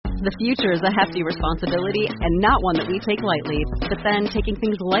The future is a hefty responsibility and not one that we take lightly. But then taking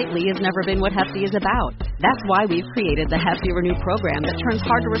things lightly has never been what Hefty is about. That's why we've created the Hefty Renew program that turns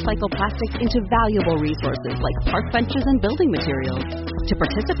hard-to-recycle plastics into valuable resources like park benches and building materials. To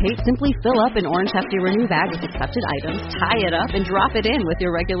participate, simply fill up an orange Hefty Renew bag with accepted items, tie it up, and drop it in with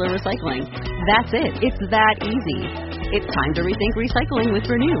your regular recycling. That's it. It's that easy. It's time to rethink recycling with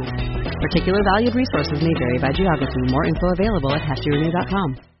Renew. Particular valued resources may vary by geography. More info available at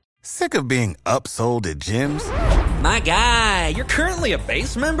heftyrenew.com. Sick of being upsold at gyms? My guy, you're currently a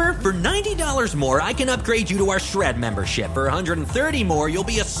base member? For $90 more, I can upgrade you to our Shred membership. For $130 more, you'll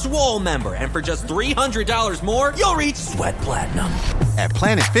be a Swole member. And for just $300 more, you'll reach Sweat Platinum. At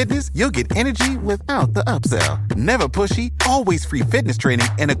Planet Fitness, you'll get energy without the upsell. Never pushy, always free fitness training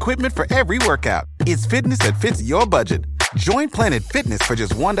and equipment for every workout. It's fitness that fits your budget. Join Planet Fitness for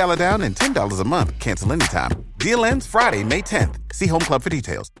just $1 down and $10 a month. Cancel anytime. Deal ends Friday, May 10th. See Home Club for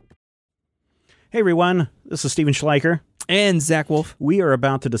details. Hey everyone, this is Steven Schleicher. And Zach Wolf. We are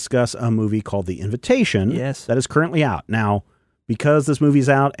about to discuss a movie called The Invitation. Yes. That is currently out. Now, because this movie's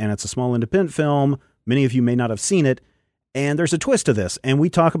out and it's a small independent film, many of you may not have seen it, and there's a twist to this, and we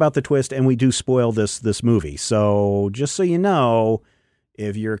talk about the twist and we do spoil this movie. So just so you know,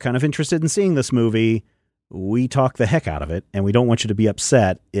 if you're kind of interested in seeing this movie, we talk the heck out of it, and we don't want you to be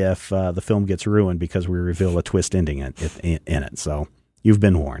upset if the film gets ruined because we reveal a twist ending in it. So you've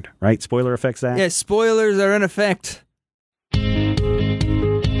been warned, right? Spoiler effects, Zach? Yes, spoilers are in effect.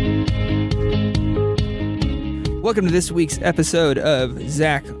 Welcome to this week's episode of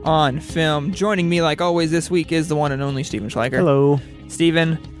Zach on Film. Joining me, like always, this week is the one and only Steven Schleicher. Hello.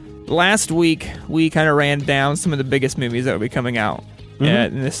 Steven, last week we kind of ran down some of the biggest movies that will be coming out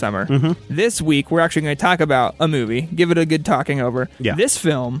in this summer. Mm-hmm. This week, we're actually going to talk about a movie, give it a good talking over. Yeah. This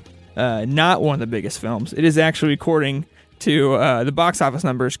film, not one of the biggest films. It is actually recording to the box office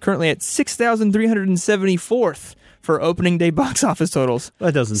numbers, currently at 6,374th for opening day box office totals.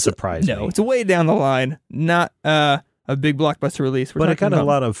 That doesn't surprise me. No, it's way down the line. Not a big blockbuster release. But it got a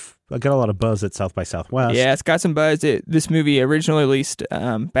lot of buzz at South by Southwest. Yeah, it's got some buzz. This movie originally released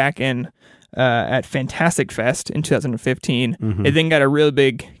back in at Fantastic Fest in 2015. Mm-hmm. It then got a really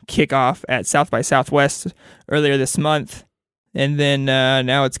big kickoff at South by Southwest earlier this month, and then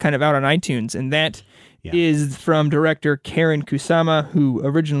now it's kind of out on iTunes, and that is from director Karyn Kusama, who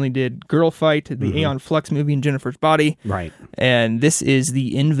originally did Girl Fight, the Aeon Flux movie, and Jennifer's Body. Right. And this is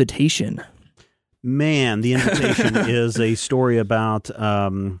The Invitation. Man, The Invitation is a story about a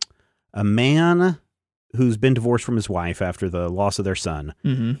man who's been divorced from his wife after the loss of their son.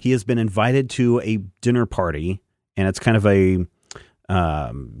 Mm-hmm. He has been invited to a dinner party, and it's kind of a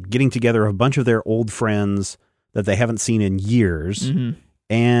getting together of a bunch of their old friends that they haven't seen in years. Mm-hmm.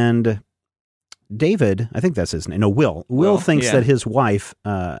 And David, I think that's his name. No, Will. Will thinks that his wife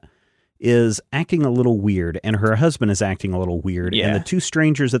is acting a little weird, and her husband is acting a little weird, and the two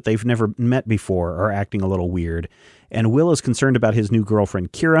strangers that they've never met before are acting a little weird. And Will is concerned about his new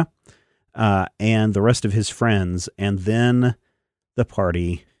girlfriend, Kira, and the rest of his friends, and then the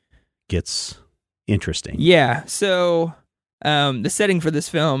party gets interesting. Yeah, so the setting for this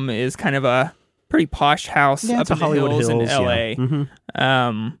film is kind of a pretty posh house up in the hills in L.A. Yeah.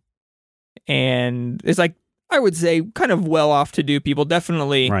 Mm-hmm. And it's like, I would say, kind of well-off-to-do people.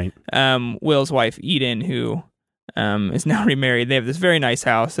 Definitely Will's wife, Eden, who is now remarried. They have this very nice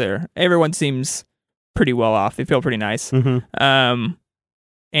house there. Everyone seems pretty well-off. They feel pretty nice. Mm-hmm.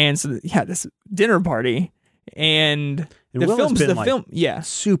 And so, this dinner party. And the film,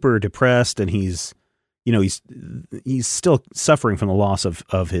 super depressed, and he's still suffering from the loss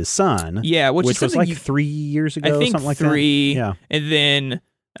of his son. Yeah, which was like 3 years ago, I think something like 3, that. Yeah. And then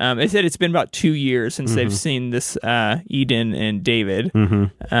they said it's been about 2 years since they've seen this Eden and David,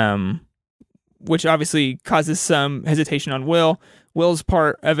 which obviously causes some hesitation on Will. Will's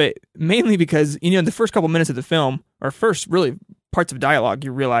part of it, mainly because, in the first couple minutes of the film, or first really parts of dialogue,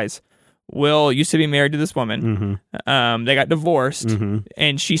 you realize Will used to be married to this woman. Mm-hmm. They got divorced,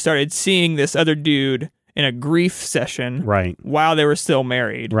 and she started seeing this other dude in a grief session while they were still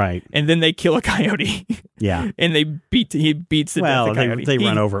married. Right. And then they kill a coyote. Yeah. And he beats the death of the coyote. They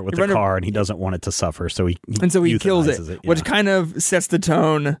run over it with the car, and he doesn't want it to suffer, so he kills it. Which kind of sets the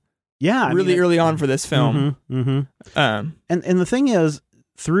tone really early on for this film. And the thing is,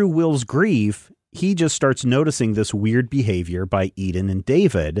 through Will's grief, he just starts noticing this weird behavior by Eden and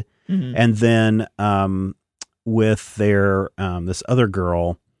David. Mm-hmm. And then with their this other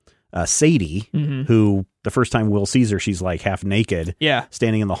girl, Sadie, who the first time Will sees her, she's like half naked,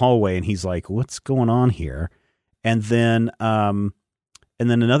 standing in the hallway, and he's like, "What's going on here?" And then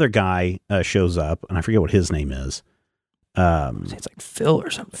another guy shows up, and I forget what his name is, It's like Phil or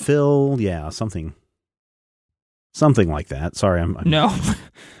something. Phil, yeah, something like that. Sorry, I'm no.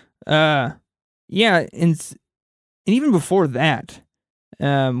 Yeah, and even before that,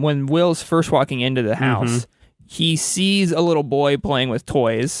 when Will's first walking into the house, he sees a little boy playing with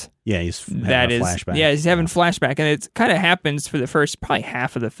toys. Yeah, he's having a flashback. Yeah, he's having flashback, and it kind of happens for the first probably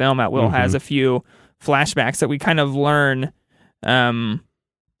half of the film. That Will has a few flashbacks that we kind of learn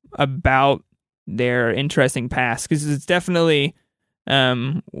about their interesting past, because it's definitely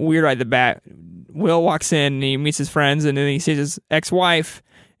weird right at the bat. Will walks in and he meets his friends, and then he sees his ex-wife,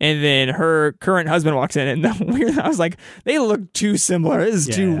 and then her current husband walks in, and I was like, they look too similar. This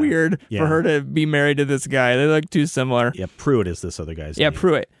is too weird for her to be married to this guy. They look too similar. Yeah, Pruitt is this other guy's name.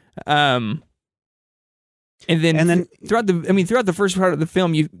 Pruitt. And then throughout the first part of the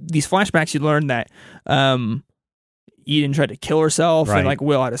film, these flashbacks, you learn that Eden tried to kill herself, and like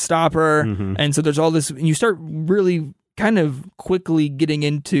Will had to stop her, and so there's all this, and you start really kind of quickly getting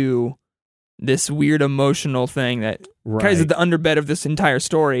into this weird emotional thing that kind of is at the underbed of this entire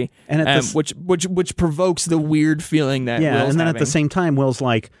story, and which provokes the weird feeling that Will's and then having. At the same time, Will's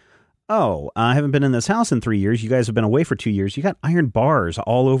like, oh, I haven't been in this house in 3 years. You guys have been away for 2 years. You got iron bars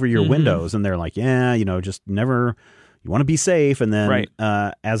all over your windows. And they're like, yeah, just never, you want to be safe. And then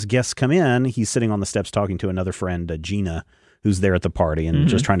as guests come in, he's sitting on the steps talking to another friend, Gina, who's there at the party and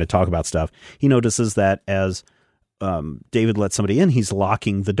just trying to talk about stuff. He notices that as David lets somebody in, he's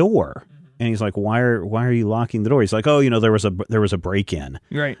locking the door. And he's like, why are you locking the door? He's like, oh, there was a break-in.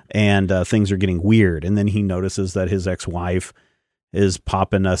 Right. And things are getting weird. And then he notices that his ex-wife is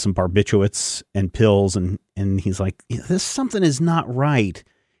popping some barbiturates and pills, and he's like, something is not right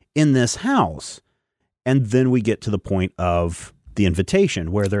in this house. And then we get to the point of the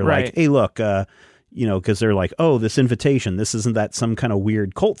invitation where they're like, hey, look, because they're like, oh, this invitation, this isn't that some kind of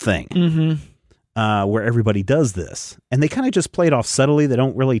weird cult thing where everybody does this. And they kind of just play it off subtly. They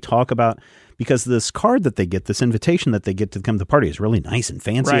don't really talk about, because this card that they get, this invitation that they get to come to the party is really nice and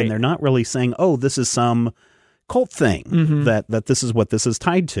fancy. And they're not really saying, oh, this is some cult thing that this is what this is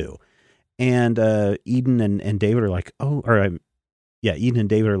tied to. And Eden and David are like, Eden and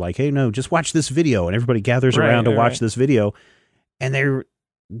David are like, hey, no, just watch this video. And everybody gathers around to watch this video. And they're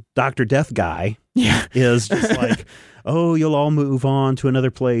Dr. Death guy is just like, oh, you'll all move on to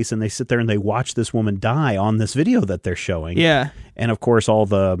another place. And they sit there and they watch this woman die on this video that they're showing. Yeah. And of course, all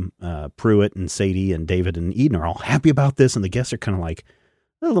the Pruitt and Sadie and David and Eden are all happy about this. And the guests are kind of like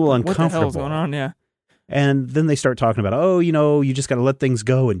a little uncomfortable. What the hell's going on? Yeah. And then they start talking about, oh, you just got to let things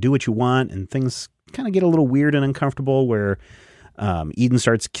go and do what you want. And things kind of get a little weird and uncomfortable where Eden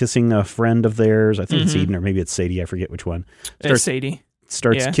starts kissing a friend of theirs. I think it's Eden, or maybe it's Sadie. I forget which one. It's Sadie.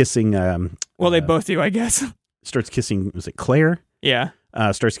 Starts kissing. They both do, I guess. Starts kissing, was it Claire? Yeah.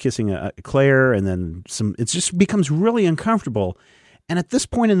 Starts kissing Claire, and then it just becomes really uncomfortable. And at this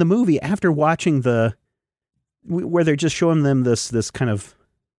point in the movie, after watching where they're just showing them this kind of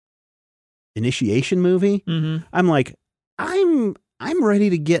initiation movie, I'm like, I'm ready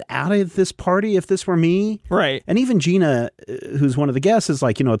to get out of this party if this were me. Right. And even Gina, who's one of the guests, is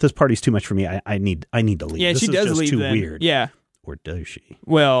like, this party's too much for me. I need to leave. Yeah, this she does just leave too then. weird. Yeah. Or does she?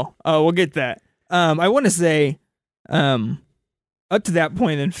 Well, we'll get that. I want to say, up to that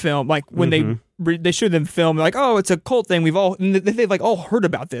point in film, like when they show them film, like, oh, it's a cult thing. They've like all heard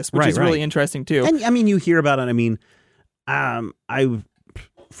about this, which is really interesting too. And I mean, you hear about it. I mean,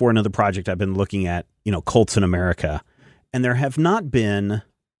 for another project, I've been looking at, cults in America, and there have not been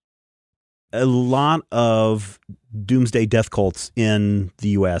a lot of doomsday death cults in the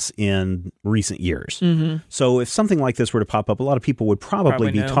U.S. in recent years. So if something like this were to pop up, a lot of people would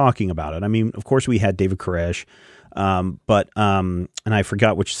probably be talking about it. I mean, of course, we had David Koresh, but and I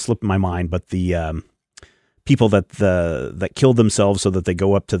forgot which slipped my mind, but the people that killed themselves so that they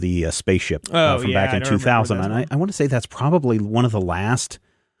go up to the spaceship from back in 2000. And I want to say that's probably one of the last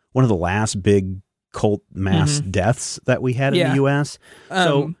big cult mass deaths that we had in the U.S.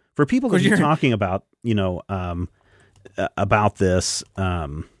 So for people to be talking about, about this, I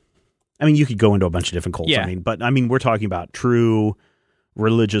mean, you could go into a bunch of different cults. Yeah. I mean, we're talking about true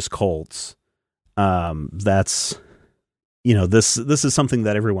religious cults. That's, this is something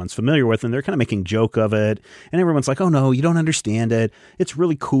that everyone's familiar with, and they're kind of making joke of it. And everyone's like, oh no, you don't understand it. It's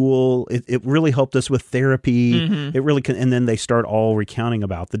really cool. It really helped us with therapy. It really can. And then they start all recounting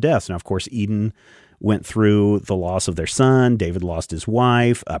about the deaths. Now, of course, Eden went through the loss of their son. David lost his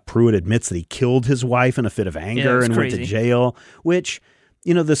wife. Pruitt admits that he killed his wife in a fit of anger and went to jail, which,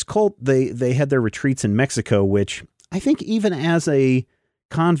 this cult, they had their retreats in Mexico, which I think even as a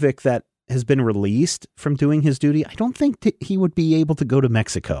convict that has been released from doing his duty, I don't think he would be able to go to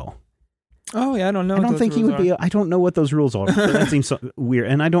Mexico. Oh yeah, I don't know. I don't think he would be. I don't know what those rules are. That seems so weird,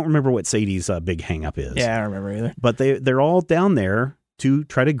 and I don't remember what Sadie's big hang up is. Yeah, I don't remember either. But they're all down there to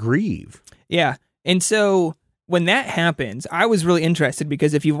try to grieve. Yeah, and so when that happens, I was really interested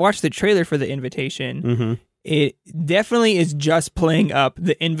because if you've watched the trailer for The Invitation, it definitely is just playing up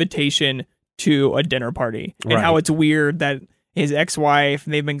the invitation to a dinner party and how it's weird that his ex-wife,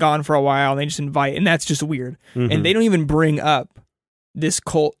 they've been gone for a while, and they just invite, and that's just weird. And they don't even bring up this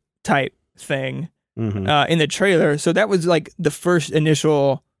cult type thing in the trailer. So that was like the first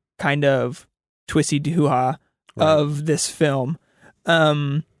initial kind of twisty hoo-ha of this film.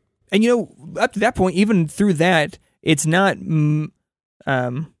 And up to that point, even through that, it's not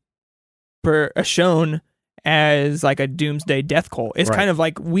shown as like a doomsday death cult. It's kind of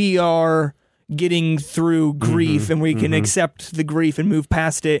like we are getting through grief and we can accept the grief and move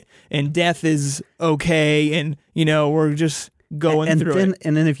past it, and death is okay, and we're just going through it.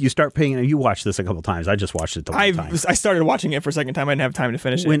 And then if you start paying, you watched this a couple times. I just watched it the one time. I started watching it for a second time. I didn't have time to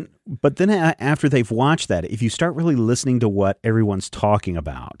finish it. But then after they've watched that, if you start really listening to what everyone's talking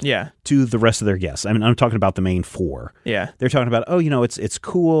about, to the rest of their guests, I mean, I'm talking about the main four. Yeah, they're talking about, it's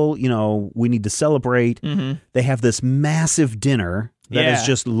cool. We need to celebrate. They have this massive dinner that is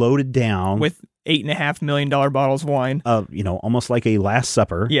just loaded down with $8.5 million bottles of wine. Almost like a Last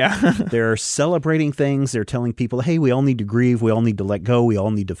Supper. Yeah. They're celebrating things. They're telling people, hey, we all need to grieve. We all need to let go. We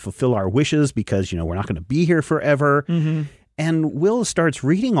all need to fulfill our wishes because, we're not going to be here forever. And Will starts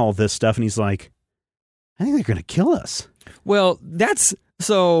reading all this stuff and he's like, I think they're going to kill us. Well, that's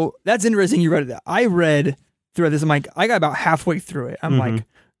interesting. You read it. I read through this. I'm like, I got about halfway through it. I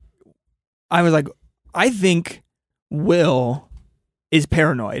was like, I think Will is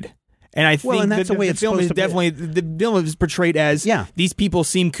paranoid. And I think that's the way the film is definitely the film is portrayed as these people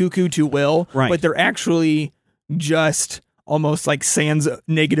seem cuckoo to Will, but they're actually just almost like sans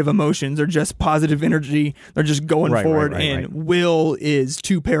negative emotions or just positive energy. They're just going forward, and Will is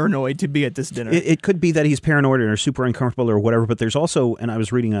too paranoid to be at this dinner. It could be that he's paranoid or super uncomfortable or whatever, but there's also, and I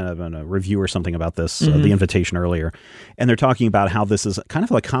was reading a review or something about this, The Invitation earlier, and they're talking about how this is kind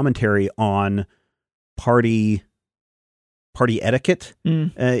of a commentary on party etiquette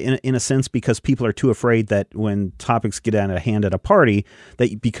in a sense, because people are too afraid that when topics get out of hand at a party,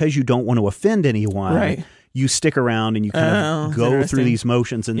 that because you don't want to offend anyone, you stick around and you kind of go through these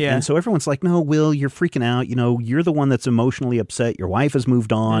motions. And so everyone's like, no, Will, you're freaking out. You're the one that's emotionally upset. Your wife has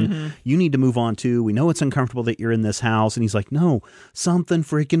moved on. You need to move on too. We know it's uncomfortable that you're in this house. And he's like, no, something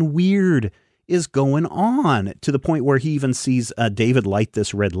freaking weird is going on, to the point where he even sees David light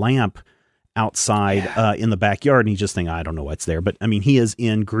this red lamp outside in the backyard, and he just thinks, I don't know what's there. But I mean, he is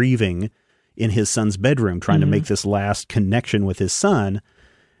in grieving in his son's bedroom, trying to make this last connection with his son.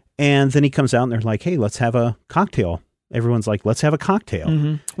 And then he comes out and they're like, hey, let's have a cocktail. Everyone's like, let's have a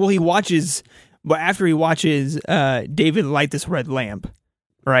cocktail. Well, after he watches David light this red lamp,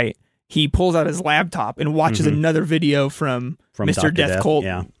 right, he pulls out his laptop and watches another video from Mr. Death Cult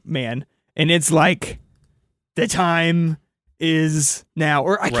Man. And it's like, the time is now,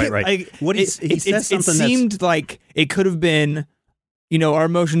 or I can't. It seemed like it could have been, our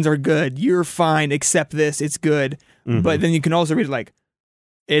emotions are good. You're fine. Accept this. It's good. But then you can also read it like,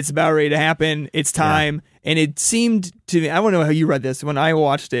 it's about ready to happen. It's time. And it seemed to me, I don't know how you read this. When I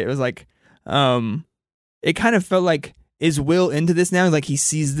watched it, it was like, it kind of felt like, is Will into this now? Like he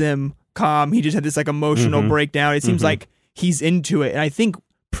sees them calm. He just had this like emotional breakdown. It seems like he's into it. And I think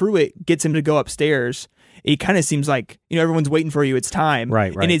Pruitt gets him to go upstairs. It kind of seems like, everyone's waiting for you. It's time.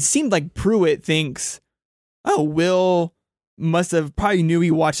 Right. And it seemed like Pruitt thinks, oh, Will must have probably knew he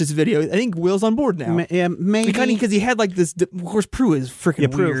watched this video. I think Will's on board now. Maybe. Because he had like this, of course, Pruitt is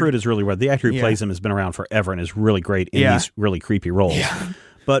freaking weird. Pruitt is really weird. The actor who plays him has been around forever and is really great in these really creepy roles.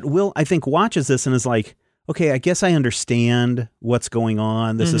 But Will, I think, watches this and is like, okay, I guess I understand what's going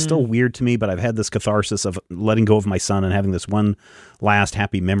on. This is still weird to me, but I've had this catharsis of letting go of my son and having this one last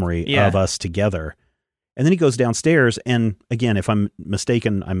happy memory of us together. And then he goes downstairs, and again, if I'm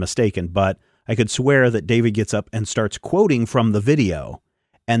mistaken, I'm mistaken, but I could swear that David gets up and starts quoting from the video.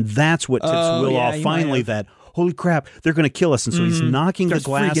 And that's what tips Will off finally that, holy crap, they're going to kill us. And so he's knocking the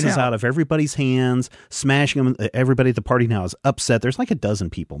glasses out of everybody's hands, smashing them. Everybody at the party now is upset. There's like a dozen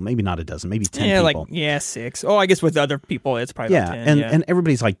people, maybe not a dozen, maybe 10 people. 6. Oh, I guess with other people, it's probably about 10. And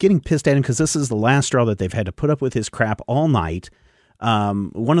everybody's like getting pissed at him because this is the last straw that they've had to put up with his crap all night.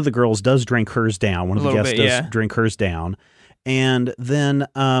 One of the girls does drink hers down. One of the guests does drink hers down. And then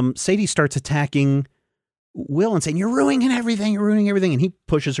Sadie starts attacking Will and saying, you're ruining everything. And he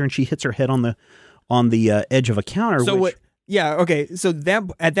pushes her and she hits her head on the edge of a counter. So So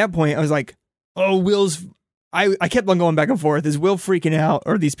at that point, I was like, oh, Will's I kept on going back and forth. Is Will freaking out,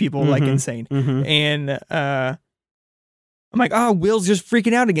 or are these people like insane? And I'm like, oh, Will's just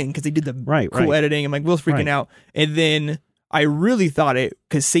freaking out again because he did the cool editing. I'm like, Will's freaking out. And then I really thought it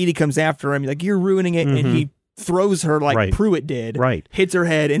because Sadie comes after him. Like, you're ruining it. And he throws her like Pruitt did. Hits her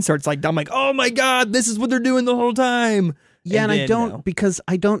head and starts like, I'm like, oh my God, this is what they're doing the whole time. Yeah, and I don't, because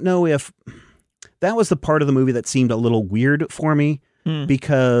I don't know if that was the part of the movie that seemed a little weird for me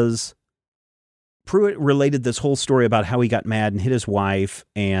because Pruitt related this whole story about how he got mad and hit his wife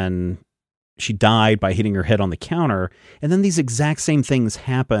and she died by hitting her head on the counter. And then these exact same things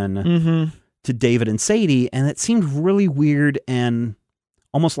happen to David and Sadie. And it seemed really weird and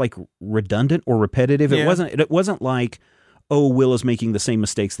almost like redundant or repetitive. It wasn't like, oh, Will is making the same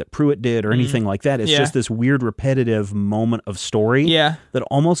mistakes that Pruitt did or anything like that. It's just this weird repetitive moment of story that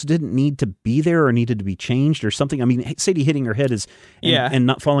almost didn't need to be there or needed to be changed or something. I mean, Sadie hitting her head and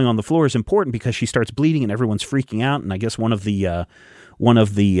not falling on the floor is important because she starts bleeding and everyone's freaking out. And I guess one of the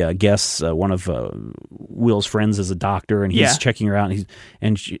guests, one of Will's friends, is a doctor, and he's checking her out,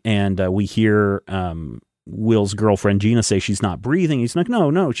 and we hear Will's girlfriend Gina say she's not breathing. He's like,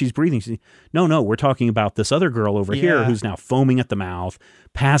 no, she's breathing. No, we're talking about this other girl over here who's now foaming at the mouth,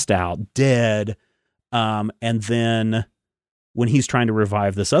 passed out, dead. And then when he's trying to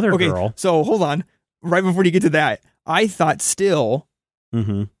revive this other girl. So hold on. Right before you get to that, I thought still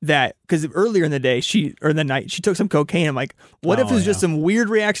that, because earlier in the day, she took some cocaine. I'm like, what if it's just some weird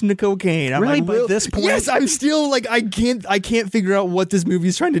reaction to cocaine? I'm really, like, by this point? Yes, I'm still like, I can't figure out what this movie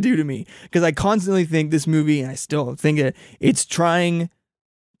is trying to do to me, because I constantly think this movie, and I still think it's trying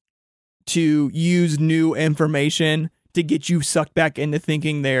to use new information to get you sucked back into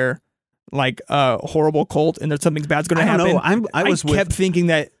thinking they're like a horrible cult and that something bad's going to happen. I kept thinking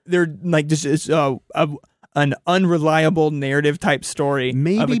that they're like just an unreliable narrative type story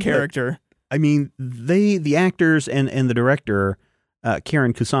of a character. I mean, the actors and the director,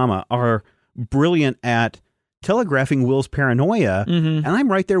 Karen Kusama, are brilliant at telegraphing Will's paranoia, and I'm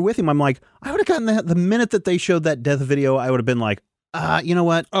right there with him. I'm like, I would have gotten that the minute that they showed that death video. I would have been like, you know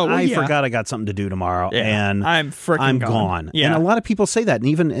what? I forgot I got something to do tomorrow, and I'm gone. Yeah. And a lot of people say that, and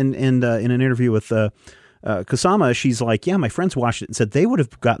even in an interview with Kusama, she's like, yeah, my friends watched it and said they would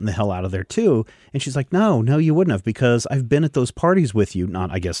have gotten the hell out of there too. And she's like, no, you wouldn't have, because I've been at those parties with you,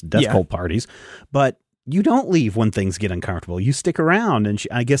 not, I guess, death cult parties, but you don't leave when things get uncomfortable. You stick around. And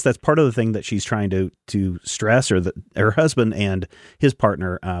I guess that's part of the thing that she's trying to stress, or that her husband and his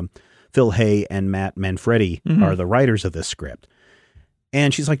partner, Phil Hay and Matt Manfredi, are the writers of this script.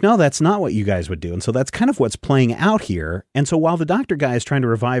 And she's like, no, that's not what you guys would do. And so that's kind of what's playing out here. And so while the doctor guy is trying to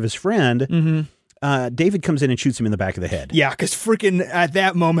revive his friend, David comes in and shoots him in the back of the head. Yeah, because freaking at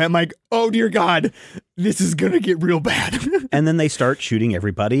that moment, I'm like, oh, dear God, this is going to get real bad. And then they start shooting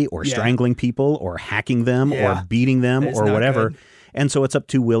everybody, or strangling people, or hacking them, or beating them, or whatever. Good. And so it's up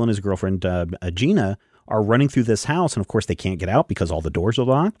to Will and his girlfriend, Gina, are running through this house. And, of course, they can't get out because all the doors are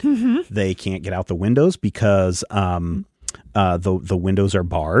locked. They can't get out the windows because the windows are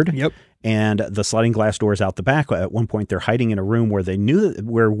barred. Yep. And the sliding glass doors out the back. At one point, they're hiding in a room where they knew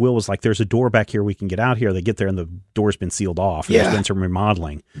where Will was like, there's a door back here, we can get out here. They get there and the door's been sealed off. There's been some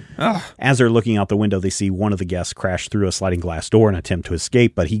remodeling. As they're looking out the window, they see one of the guests crash through a sliding glass door and attempt to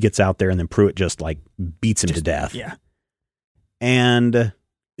escape, but he gets out there and then Pruitt just like beats him to death. Yeah. And it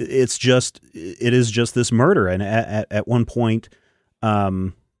is just this murder. And at one point,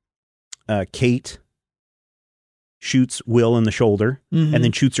 Kate shoots Will in the shoulder and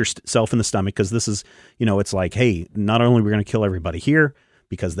then shoots herself in the stomach, because this is, it's like, hey, not only are we going to kill everybody here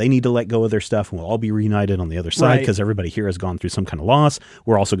because they need to let go of their stuff and we'll all be reunited on the other side because everybody here has gone through some kind of loss,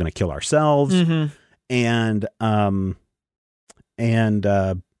 we're also going to kill ourselves. And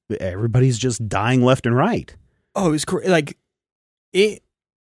everybody's just dying left and right. Oh, it was like, it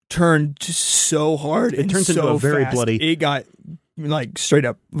turned so hard. It turns into a very bloody. It got like straight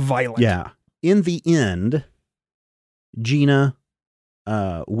up violent. Yeah. In the end, Gina,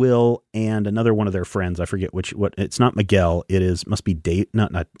 Will, and another one of their friends, I forget what, it's not Miguel, must be Dave,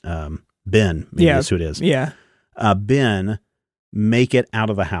 not Ben, maybe that's who it is. Yeah. Ben make it out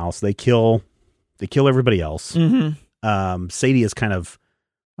of the house. They kill everybody else. Sadie is kind of,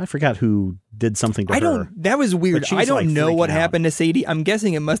 I forgot who did something to her. That was weird. I don't know what happened to Sadie. I'm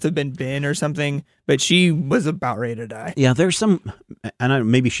guessing it must have been Ben or something, but she was about ready to die. Yeah, there's some, and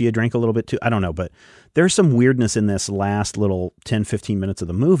maybe she had drank a little bit too. I don't know, but there's some weirdness in this last little 10, 15 minutes of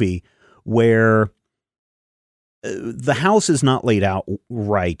the movie where the house is not laid out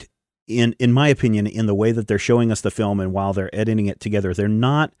right, in my opinion, in the way that they're showing us the film, and while they're editing it together, they're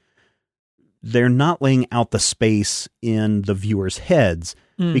not they're not laying out the space in the viewers' heads.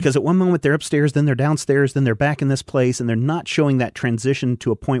 Because at one moment they're upstairs, then they're downstairs, then they're back in this place, and they're not showing that transition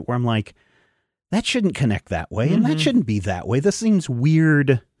to a point where I'm like, that shouldn't connect that way, and that shouldn't be that way. This seems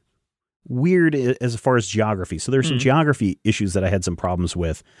weird as far as geography. So there's some geography issues that I had some problems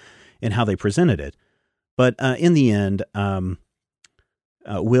with in how they presented it. But in the end,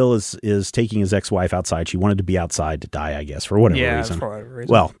 Will is taking his ex-wife outside. She wanted to be outside to die, I guess, for whatever reason. For whatever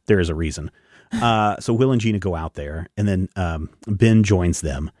reason. Well, there is a reason. So Will and Gina go out there, and then Ben joins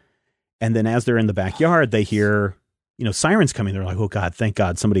them. And then as they're in the backyard, they hear, sirens coming. They're like, oh, God, thank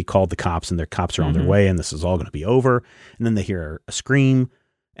God somebody called the cops, and their cops are on their way, and this is all going to be over. And then they hear a scream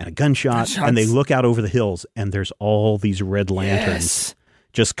and a gunshot, and they look out over the hills, and there's all these red lanterns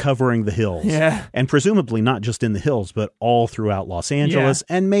just covering the hills. Yeah. And presumably not just in the hills, but all throughout Los Angeles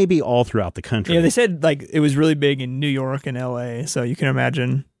and maybe all throughout the country. Yeah, they said it was really big in New York and LA, so you can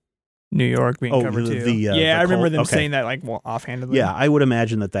imagine New York being covered too. I remember them saying that offhandedly. Yeah, I would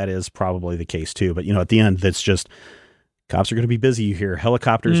imagine that is probably the case too. But at the end, that's just cops are going to be busy. You hear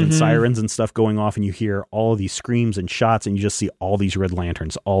helicopters and sirens and stuff going off, and you hear all of these screams and shots, and you just see all these red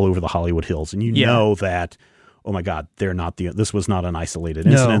lanterns all over the Hollywood Hills, and you know that, oh my God, this was not an isolated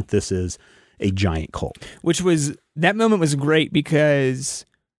incident. This is a giant cult. That moment was great because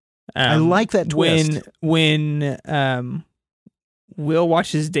I like that twist. When Will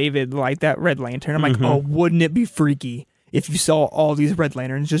watches David light that red lantern, I'm like, oh, wouldn't it be freaky if you saw all these red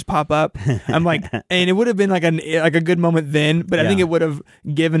lanterns just pop up? I'm like, and it would have been like a good moment then, but I think it would have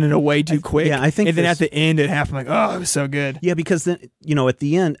given it away too quick. Yeah, I think. And then at the end, it happened. Like, oh, it was so good. Yeah, because then at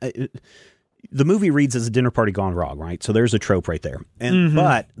the end, the movie reads as a dinner party gone wrong, right? So there's a trope right there. And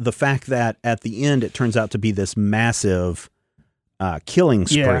but the fact that at the end it turns out to be this massive killing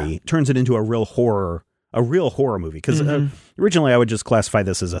spree turns it into a real horror movie. Because originally I would just classify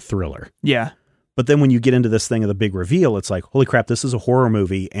this as a thriller. Yeah. But then when you get into this thing of the big reveal, it's like, holy crap, this is a horror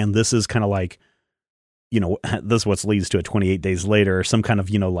movie. And this is kind of like, this is what leads to a 28 Days Later, or some kind of,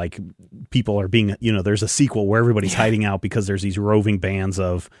 like people are being, there's a sequel where everybody's hiding out because there's these roving bands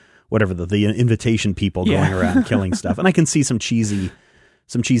of whatever, the invitation people going around killing stuff. And I can see some cheesy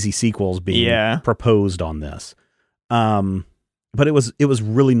sequels being proposed on this. But it was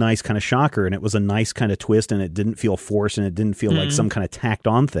really nice kind of shocker, and it was a nice kind of twist, and it didn't feel forced, and it didn't feel like some kind of tacked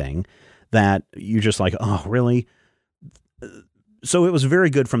on thing that you're just like, oh, really? So it was very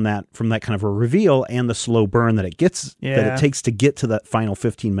good from that kind of a reveal and the slow burn that it gets, that it takes to get to that final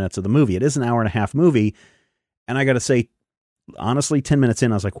 15 minutes of the movie. It is an hour and a half movie. And I got to say, honestly, 10 minutes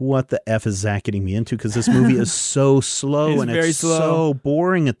in, I was like, what the F is Zach getting me into? Because this movie is so slow and it's so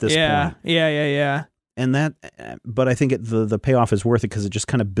boring at this point. Yeah. And but I think the payoff is worth it because it just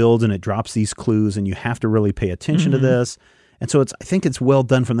kind of builds and it drops these clues, and you have to really pay attention to this. And so I think it's well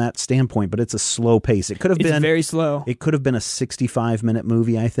done from that standpoint, but it's a slow pace. It's very slow. It could have been a 65-minute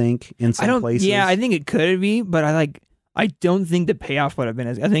movie, I think, in some places. Yeah, I think it could be, but I don't think the payoff would have been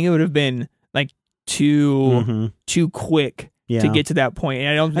I think it would have been too quick to get to that point. And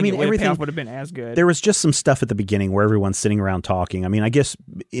I don't think the payoff would have been as good. There was just some stuff at the beginning where everyone's sitting around talking. I mean, I guess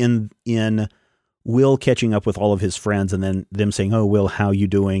in Will catching up with all of his friends and then them saying, oh, Will, how you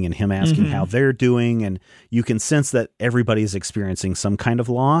doing? And him asking how they're doing. And you can sense that everybody's experiencing some kind of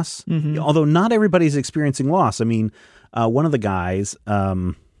loss, although not everybody's experiencing loss. I mean, one of the guys,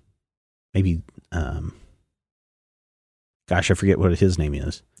 gosh, I forget what his name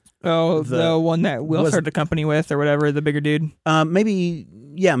is. Oh, the one that Will started the company with or whatever, the bigger dude? Maybe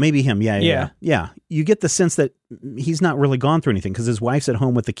him. Yeah. You get the sense that he's not really gone through anything because his wife's at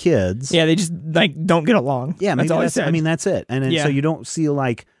home with the kids. Yeah, they just don't get along. Yeah, that's all he said. I mean, that's it. And so you don't see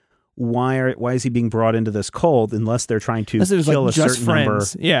why is he being brought into this cult unless they're trying to kill a certain number.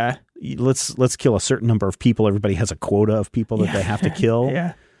 Yeah. Let's kill a certain number of people. Everybody has a quota of people that they have to kill.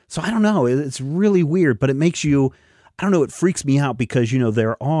 Yeah. So I don't know. It's really weird, but it makes you, I don't know, it freaks me out because,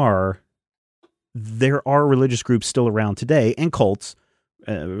 there are religious groups still around today and cults.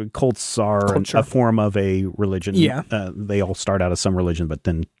 Cults are a form of a religion. Yeah. They all start out as some religion, but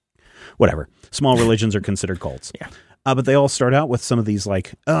then whatever. Small religions are considered cults. Yeah. But they all start out with some of these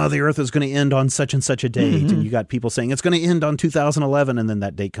the earth is going to end on such and such a date. And you got people saying it's going to end on 2011. And then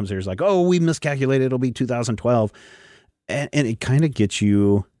that date comes here. It's like, oh, we miscalculated. It'll be 2012. And it kind of gets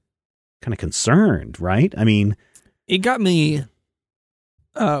you kind of concerned, right? I mean, it got me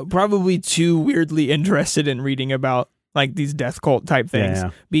probably too weirdly interested in reading about these death cult type things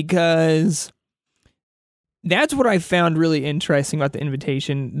because that's what I found really interesting about the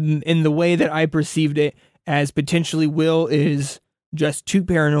invitation in the way that I perceived it as potentially Will is just too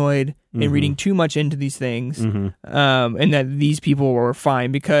paranoid and reading too much into these things and that these people were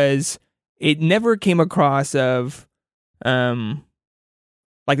fine because it never came across of,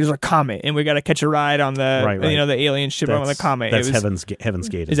 like there's a comet and we got to catch a ride on the, the alien ship on the comet. That's Heaven's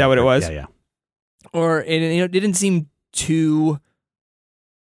Gate. Is that what it was? Yeah. Or it didn't seem too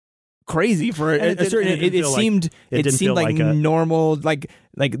crazy for a certain. It seemed like normal, like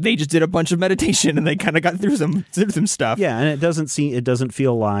they just did a bunch of meditation and they kind of got through some stuff. Yeah, and it doesn't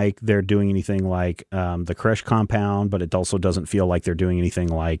feel like they're doing anything like the Koresh compound, but it also doesn't feel like they're doing anything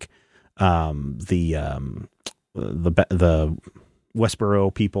like the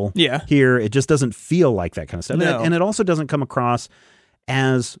Westboro people. Yeah, here it just doesn't feel like that kind of stuff. No. And it also doesn't come across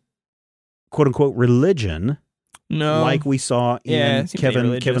as quote unquote religion. No, like we saw in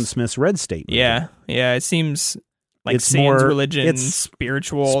Kevin Smith's Red State movie. Yeah, it seems like it's sans religion, it's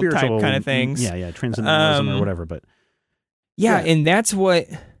spiritual type kind of things. Yeah, transcendentalism or whatever. But and that's what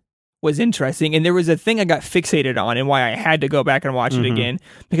was interesting. And there was a thing I got fixated on, and why I had to go back and watch it again,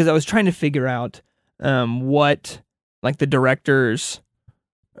 because I was trying to figure out what like the director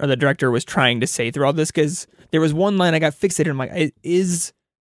was trying to say through all this. Because there was one line I got fixated on. I'm like,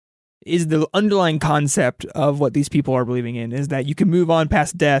 is the underlying concept of what these people are believing in is that you can move on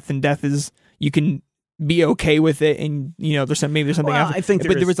past death, and death is, you can be okay with it, and there's something else. I think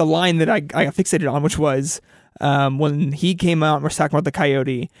there was a line that I got fixated on, which was when he came out and was talking about the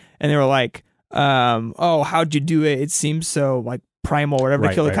coyote, and they were like, oh, how'd you do it? It seems so like primal or whatever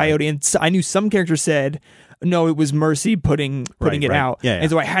to kill the coyote. And so I knew some characters said, no, it was Mercy putting it out. Yeah.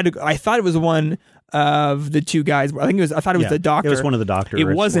 And so I thought it was one of the two guys. I thought it was the doctor. It was one of the doctors. It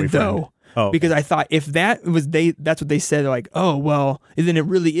wasn't though. Oh, okay. Because I thought if that was that's what they said. They're like, oh well, then it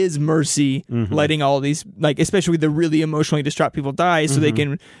really is Mercy letting all these, like especially the really emotionally distraught people die, so they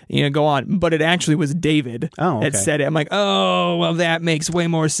can go on. But it actually was David that said it. I'm like, oh well, that makes way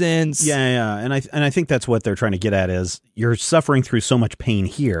more sense. Yeah, and I think that's what they're trying to get at is you're suffering through so much pain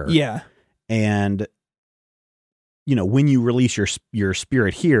here. Yeah, and when you release your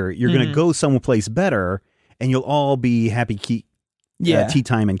spirit here, you're going to go someplace better, and you'll all be happy. Tea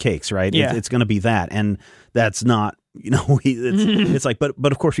time and cakes, right? Yeah. It's going to be that, and that's not, it's like,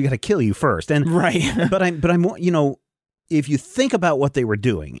 but of course we got to kill you first, and right. but I'm, if you think about what they were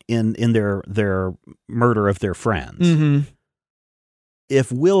doing in their murder of their friends,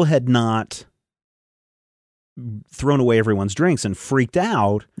 if Will had not thrown away everyone's drinks and freaked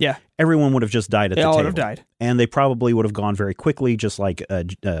out, everyone would have just died at the table. They all would have died, and they probably would have gone very quickly, just like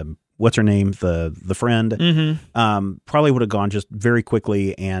what's her name, the friend, probably would have gone just very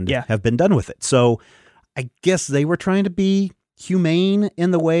quickly and have been done with it. So I guess they were trying to be humane in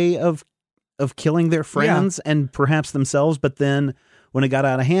the way of killing their friends and perhaps themselves, but then when it got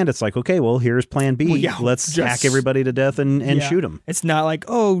out of hand, it's like, okay, well, here's plan B. Let's hack everybody to death and shoot them. It's not like,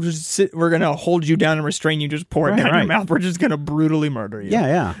 oh, we're going to hold you down and restrain you, just pour it down your mouth. We're just going to brutally murder you.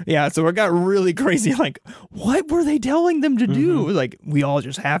 Yeah, so it got really crazy. Like, what were they telling them to do? Like, we all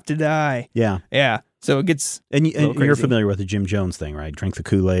just have to die. Yeah. So it gets and you're familiar with the Jim Jones thing, right? Drink the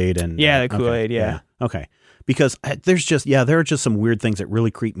Kool-Aid. And the Kool-Aid, Okay. Because there are just some weird things that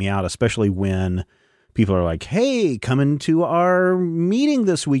really creep me out, especially when people are like, hey, come into our meeting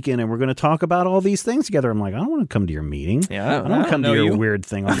this weekend and we're going to talk about all these things together. I'm like, I don't want to come to your meeting. Yeah, I don't want to come to your weird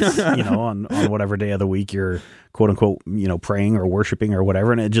thing on, on whatever day of the week you're quote unquote, praying or worshiping or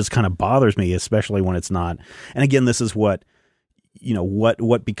whatever. And it just kind of bothers me, especially when it's not. And again, this is what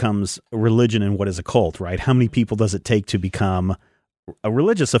becomes a religion and what is a cult, right? How many people does it take to become a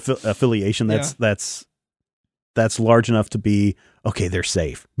religious affiliation that's large enough to be, okay, they're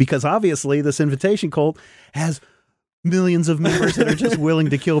safe? Because obviously this invitation cult has millions of members that are just willing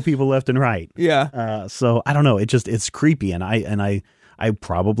to kill people left and right. Yeah. So I don't know. It's creepy. And I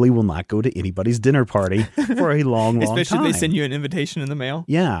probably will not go to anybody's dinner party for a long time. Especially if they send you an invitation in the mail.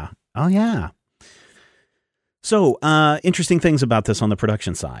 Yeah. Oh yeah. So interesting things about this on the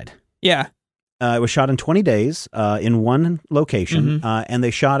production side. Yeah. It was shot in 20 days in one location, and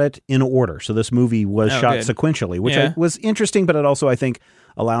they shot it in order. So this movie was shot sequentially, which was interesting, but it also, I think,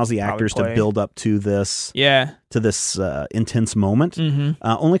 allows the actors to build up to this intense moment.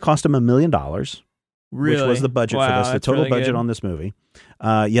 Only cost them $1 million, which was the budget for this, the total budget on this movie.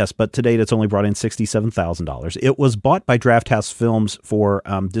 Yes, but to date, it's only brought in $67,000. It was bought by Drafthouse Films for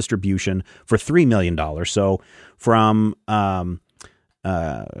distribution for $3 million. So from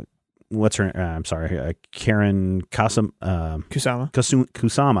what's her? I'm sorry, Karen Kusama.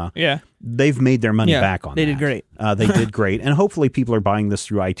 Yeah, they've made their money back on. They did great. They did great, and hopefully people are buying this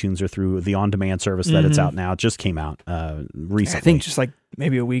through iTunes or through the on-demand service that it's out now. It just came out recently. I think just like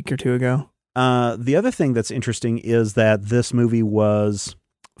maybe a week or two ago. The other thing that's interesting is that this movie was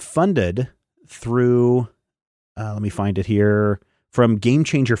funded through. Let me find it here, from Game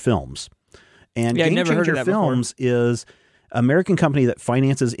Changer Films. And Game Changer Films is an American company that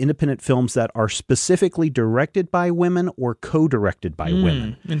finances independent films that are specifically directed by women or co-directed by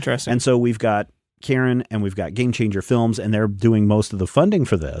women. Interesting. And so we've got Karen and we've got Game Changer Films, and they're doing most of the funding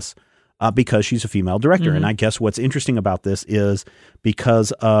for this because she's a female director. And I guess what's interesting about this is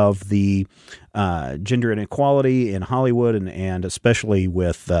because of the gender inequality in Hollywood and especially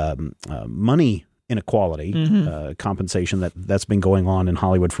with money inequality, compensation that's been going on in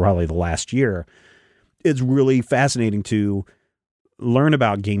Hollywood for probably the last year, it's really fascinating to learn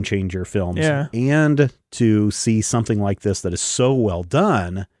about Game Changer Films and to see something like this that is so well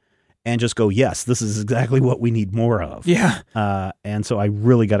done and just go, yes, this is exactly what we need more of. Yeah. And so I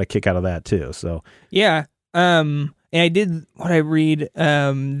really got a kick out of that too. So yeah. And I did what I read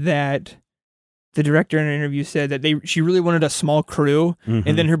that the director in an interview said that she really wanted a small crew,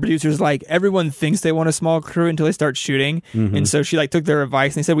 and then her producer's like, everyone thinks they want a small crew until they start shooting, and so she like took their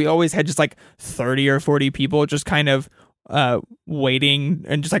advice, and they said we always had just like 30 or 40 people just kind of waiting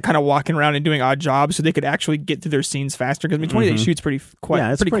and just like kind of walking around and doing odd jobs so they could actually get through their scenes faster, because I mean 20 day shoots pretty quick.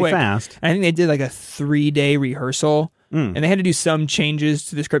 Yeah, it's pretty quick. fast. And I think they did like a 3-day rehearsal, and they had to do some changes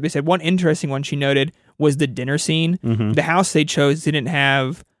to the script. They said one interesting one she noted was the dinner scene. The house they chose didn't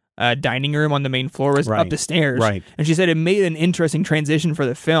have dining room on the main floor, was up the stairs. Right. And she said it made an interesting transition for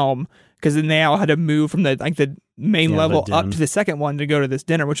the film, because then they all had to move from the main level up to the second one to go to this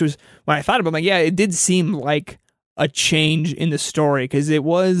dinner, which was, when I thought about it, I'm like, yeah, it did seem like a change in the story, because it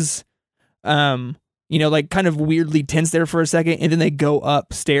was like kind of weirdly tense there for a second, and then they go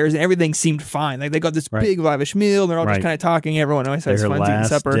upstairs and everything seemed fine. Like they got this big lavish meal, and they're all just kind of talking. Everyone always has fun eating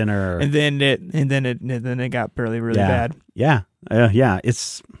supper. Dinner. And then it got really bad. Yeah.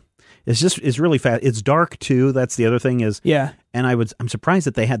 It's really fast. It's dark too. That's the other thing is. Yeah. And I'm surprised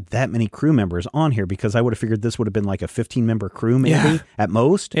that they had that many crew members on here, because I would have figured this would have been like a 15-member crew maybe at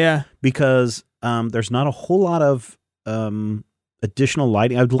most. Yeah. Because there's not a whole lot of additional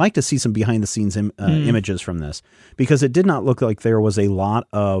lighting. I would like to see some behind the scenes images from this, because it did not look like there was a lot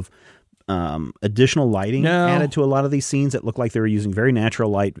of additional lighting added to a lot of these scenes. It looked like they were using very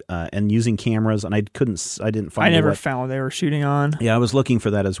natural light and using cameras, and I didn't find. I never found what they were shooting on. Yeah, I was looking for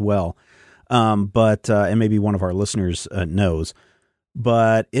that as well. But and maybe one of our listeners knows,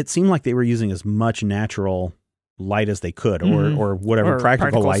 but it seemed like they were using as much natural light as they could, or whatever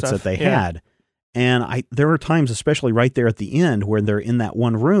practical lights stuff that they had. And there were times, especially right there at the end, where they're in that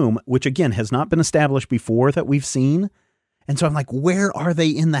one room, which again has not been established before that we've seen. And so I'm like, where are they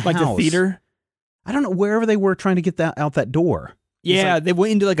in the house? Like the theater? I don't know, wherever they were trying to get out that door. Yeah, they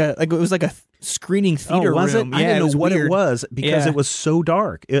went into it was like a screening theater was room. It? I didn't know what it was, because it was so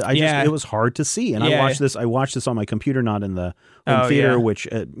dark. It was hard to see. And I watched this on my computer, not in the home theater, which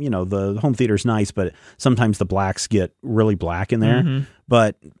the home theater's nice, but sometimes the blacks get really black in there.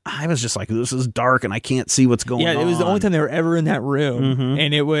 But I was just like, this is dark and I can't see what's going on. Yeah, it was the only time they were ever in that room,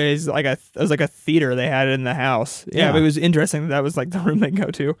 and it was like a theater they had in the house. Yeah, but it was interesting that was like the room they go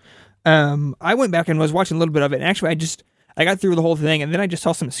to. I went back and was watching a little bit of it, and actually I got through the whole thing, and then I just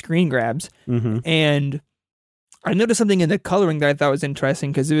saw some screen grabs, and I noticed something in the coloring that I thought was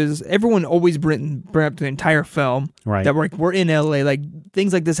interesting, because it was everyone always bring up the entire film that we're in LA, like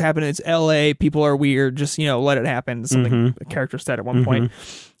things like this happen. It's LA, people are weird, just let it happen. Something the character said at one point.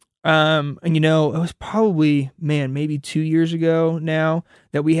 And it was probably maybe 2 years ago now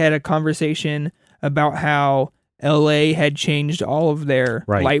that we had a conversation about how LA had changed all of their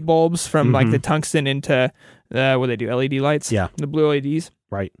light bulbs from like the tungsten into what they do, LED lights, the blue LEDs,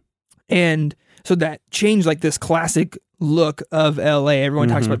 right? And so that changed like this classic look of LA. Everyone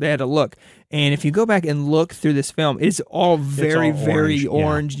talks about they had a look, and if you go back and look through this film, it's all very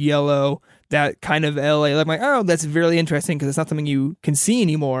orange, yellow. That kind of LA. I'm like, oh, that's really interesting, because it's not something you can see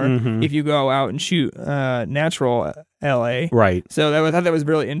anymore if you go out and shoot natural LA. Right. So I thought that was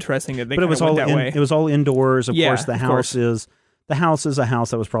really interesting that they went that way. It was all indoors. Of course, the house is a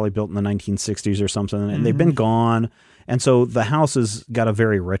house that was probably built in the 1960s or something, and they've been gone. And so the house has got a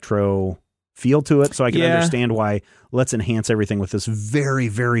very retro feel to it. So I can understand why let's enhance everything with this very,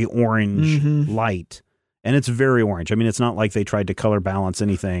 very orange light. And it's very orange. I mean, it's not like they tried to color balance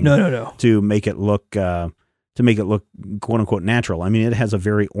anything. No. To make it look quote unquote natural. I mean, it has a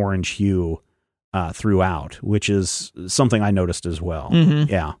very orange hue throughout, which is something I noticed as well.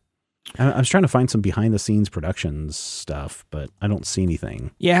 Yeah. I was trying to find some behind the scenes productions stuff, but I don't see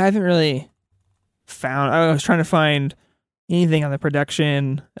anything. Yeah, I haven't really found. I was trying to find anything on the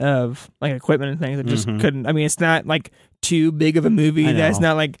production of like equipment and things. I just couldn't. I mean, it's not like too big of a movie. That's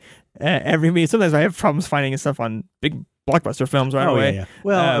not like every movie. Sometimes I have problems finding stuff on big blockbuster films right away. Yeah.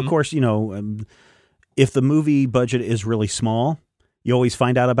 Well, of course, if the movie budget is really small, You always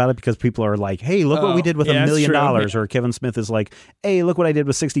find out about it because people are like, hey, look what we did with $1 million. Or Kevin Smith is like, hey, look what I did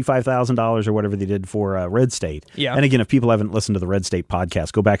with $65,000 or whatever they did for Red State. Yeah. And again, if people haven't listened to the Red State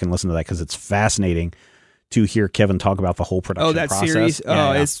podcast, go back and listen to that because it's fascinating to hear Kevin talk about the whole production process. Series?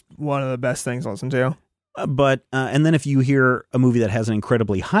 Yeah. It's one of the best things to listen to. But and then if you hear a movie that has an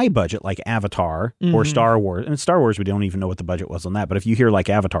incredibly high budget like Avatar or Star Wars, and Star Wars, we don't even know what the budget was on that. But if you hear like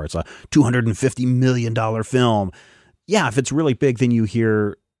Avatar, it's a $250 million film. Yeah, if it's really big, then you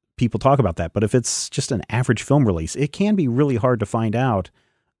hear people talk about that. But if it's just an average film release, it can be really hard to find out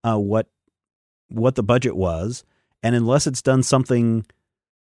what the budget was. And unless it's done something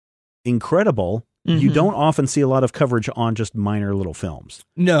incredible, you don't often see a lot of coverage on just minor little films.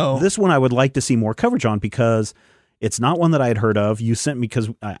 No. This one I would like to see more coverage on because it's not one that I had heard of. You sent me because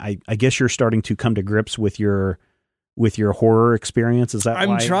I guess you're starting to come to grips with your horror experience. Is that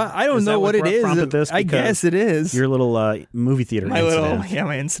I'm trying? I don't know what it is. I guess it is your little movie theater incident.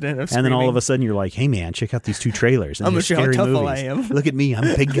 My incident of screaming. And then all of a sudden you're like, hey man, check out these 2 trailers. And I'm gonna show how tough movies. I am. Look at me, I'm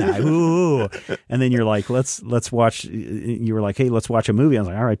a big guy. Ooh. And then you're like, let's watch. You were like, hey, let's watch a movie. I was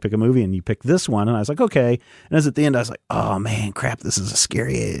like, all right, pick a movie, and you picked this one, and I was like, okay. And as at the end, I was like, oh man, crap, this is a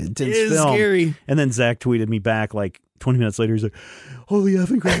scary, intense film. Scary. And then Zach tweeted me back like 20 minutes later, he's like, holy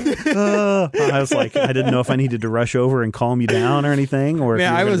effing crap. I was like, I didn't know if I needed to rush over and calm you down or anything, or if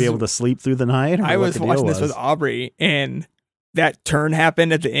you were going to be able to sleep through the night. I was watching this with Aubrey, and that turn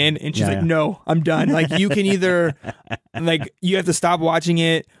happened at the end, and she's like, no, I'm done. Like, you can either, like, you have to stop watching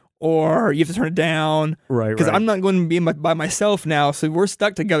it, or you have to turn it down. Right, because I'm not going to be by myself now, so we're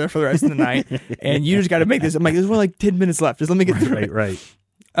stuck together for the rest of the night, and you just got to make this. I'm like, there's only like 10 minutes left. Just let me get through it. Right.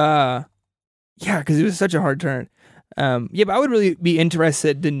 Yeah, because it was such a hard turn. But I would really be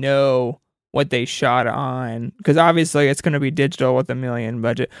interested to know what they shot on, because obviously it's going to be digital with $1 million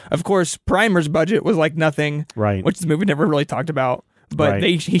budget. Of course, Primer's budget was like nothing, right? Which the movie never really talked about. But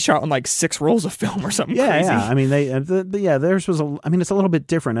he shot on like 6 rolls of film or something. Crazy. Yeah. I mean, theirs was it's a little bit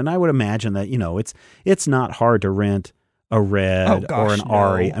different, and I would imagine that it's not hard to rent a Red or an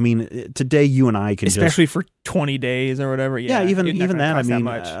Ari. I mean, today you and I can especially for 20 days or whatever. Yeah, even that. I mean,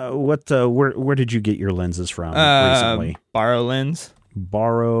 where did you get your lenses from recently?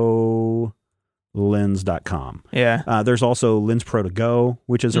 Borrowlens.com. Yeah. There's also Lens Pro to Go,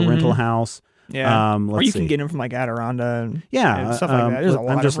 which is a rental house. Yeah. Or you can get them from like Adironda. And stuff like that. There's a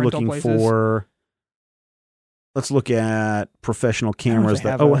lot I'm just of rental looking places. for. Let's look at professional cameras.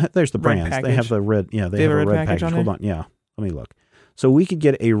 There's the brands. Package. They have the red. Yeah, they have a red package. Hold on. Yeah. Let me look. So we could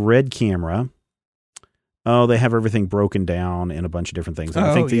get a red camera. Oh, they have everything broken down in a bunch of different things.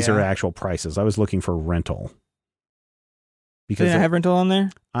 I think these are actual prices. I was looking for rental. Because did I have rental on there?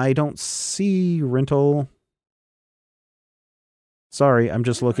 I don't see rental. Sorry, I'm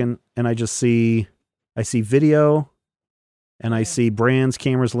just looking, and I see video, and I see brands,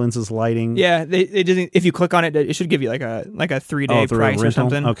 cameras, lenses, lighting. Yeah, they just, if you click on it, it should give you like a 3-day price or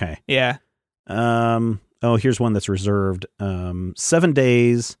something. Okay. Yeah. Here's one that's reserved. 7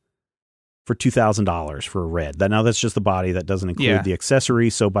 days for $2,000 for a Red. Now that's just the body. That doesn't include the accessory.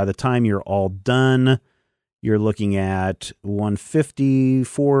 So by the time you're all done, you're looking at $150,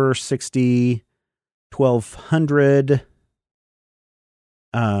 $460, $1,200.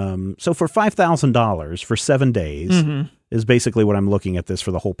 So for $5,000 for 7 days is basically what I'm looking at this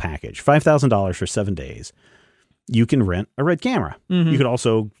for the whole package. $5,000 for 7 days. You can rent a Red camera. You could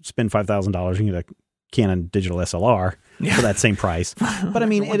also spend $5,000 and get a Canon digital SLR for that same price. But I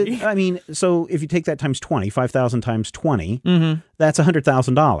mean, so if you take that times 20, 5,000 times 20, that's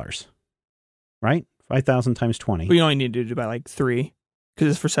 $100,000, right? 5,000 times 20. But you only need to do about like 3 because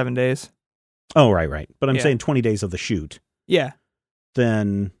it's for 7 days. Oh, right. But I'm saying 20 days of the shoot. Yeah.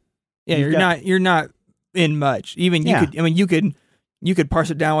 Then you're not in much. Even you could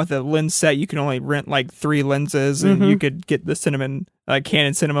parse it down with a lens set. You can only rent like 3 lenses, and you could get the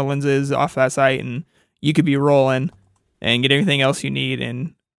Canon cinema lenses off that site, and you could be rolling and get everything else you need,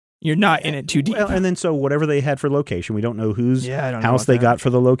 and you're not in it too deep. Well, and then so whatever they had for location, we don't know whose house they got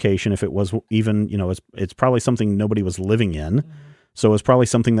for the location. If it was even, it's probably something nobody was living in, so it's probably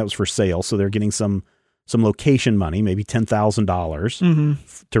something that was for sale. So they're getting some location money, maybe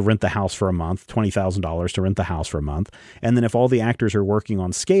 $10,000 to rent the house for a month, $20,000 to rent the house for a month. And then if all the actors are working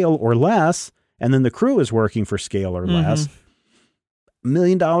on scale or less, and then the crew is working for scale or less, $1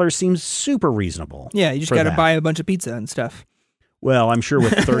 million seems super reasonable. Yeah, you just got to buy a bunch of pizza and stuff. Well, I'm sure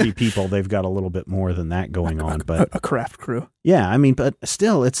with 30 people, they've got a little bit more than that going on. But a craft crew. Yeah, I mean, but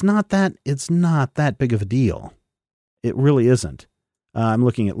still, it's not that big of a deal. It really isn't. I'm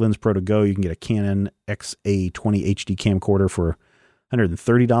looking at Lens Pro to Go. You can get a Canon XA20 HD camcorder for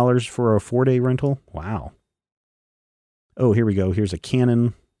 $130 for a 4-day rental. Wow. Oh, here we go. Here's a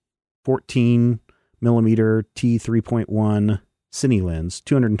Canon 14 millimeter T3.1 Cine lens,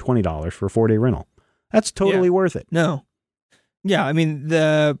 $220 for a 4-day rental. That's totally worth it. No. Yeah, I mean,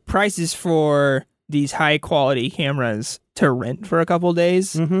 the prices for these high quality cameras to rent for a couple of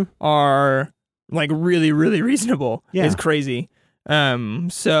days are like really, really reasonable. Yeah. It's crazy.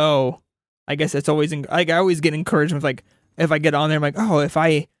 So I guess it's always, I always get encouraged with like, if I get on there, I'm like, oh,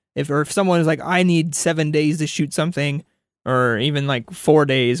 if someone is like, I need 7 days to shoot something, or even like 4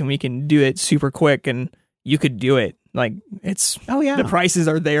 days, and we can do it super quick, and you could do it. Like, it's, the prices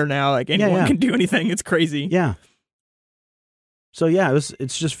are there now. Like, anyone can do anything. It's crazy. Yeah. So yeah,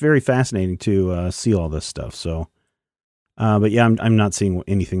 it's just very fascinating to see all this stuff. So, but yeah, I'm not seeing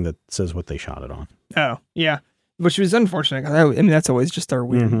anything that says what they shot it on. Oh yeah, which was unfortunate. I mean, that's always just our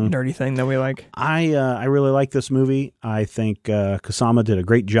weird nerdy thing that we like. I really like this movie. I think Kusama did a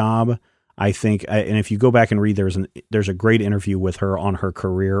great job. I think, and if you go back and read, there's a great interview with her on her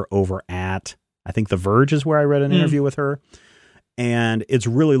career over at, I think The Verge is where I read an interview with her, and it's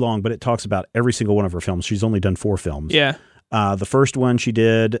really long, but it talks about every single one of her films. She's only done 4 films. Yeah. The first one she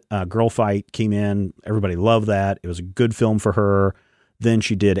did, Girl Fight, came in. Everybody loved that. It was a good film for her. Then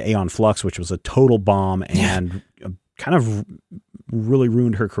she did Aeon Flux, which was a total bomb and kind of really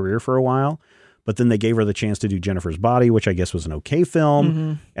ruined her career for a while. But then they gave her the chance to do Jennifer's Body, which I guess was an okay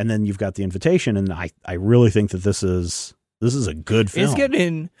film. And then you've got The Invitation. And I really think that this is a good film. It's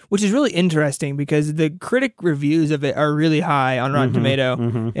getting, which is really interesting because the critic reviews of it are really high on Rotten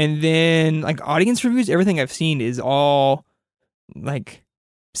Tomato. And then like audience reviews, everything I've seen is all like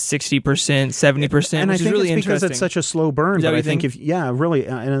 60%, 70%, and which I think is really it's because interesting. it's such a slow burn. But I think really,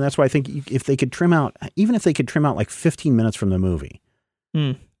 and that's why I think if they could trim out, even if they could trim out like 15 minutes from the movie,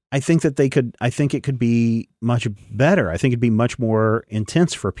 I think that I think it could be much better. I think it'd be much more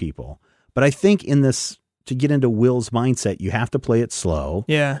intense for people. But I think to get into Will's mindset, you have to play it slow.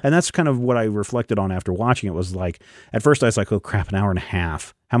 Yeah. And that's kind of what I reflected on after watching it. Was like, at first I was like, oh crap, an hour and a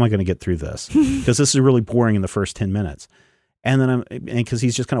half. How am I going to get through this? Because this is really boring in the first 10 minutes. And then because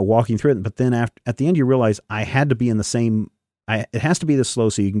he's just kind of walking through it. But then at the end, you realize I had to be in the same, it has to be this slow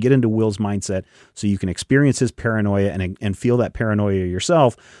so you can get into Will's mindset, so you can experience his paranoia and feel that paranoia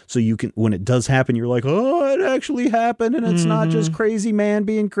yourself. So you can, when it does happen, you're like, oh, it actually happened. And it's not just crazy man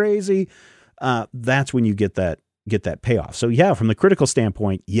being crazy. That's when you get that payoff. So yeah, from the critical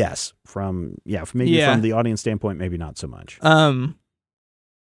standpoint, yes. From the audience standpoint, maybe not so much.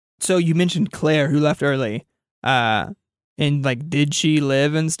 So you mentioned Claire, who left early. And like, did she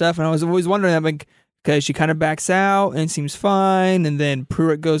live and stuff? And I was always wondering that, like, because she kind of backs out and seems fine, and then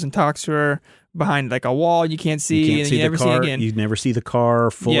Pruitt goes and talks to her behind like a wall you can't see, and you never see again. You never see the car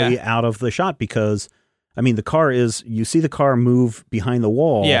fully out of the shot because, I mean, you see the car move behind the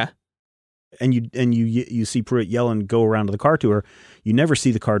wall. Yeah. And you see Pruitt yell and go around to the car to her. You never see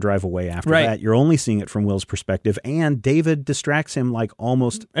the car drive away after that. You're only seeing it from Will's perspective, and David distracts him like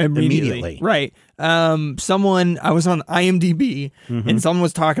almost immediately. Right. I was on IMDb and someone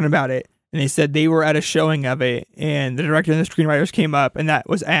was talking about it, and they said they were at a showing of it, and the director and the screenwriters came up, and that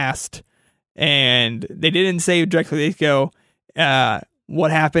was asked, and they didn't say directly. They go, what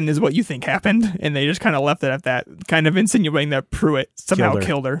happened is what you think happened, and they just kind of left it at that, kind of insinuating that Pruitt somehow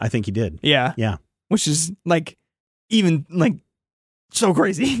killed her. I think he did. Yeah. Which is like, even like, so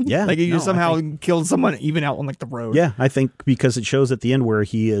crazy. Yeah. Like you somehow killed someone even out on like the road. Yeah, I think because it shows at the end where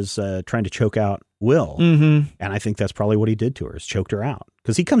he is trying to choke out Will. And I think that's probably what he did to her, is choked her out.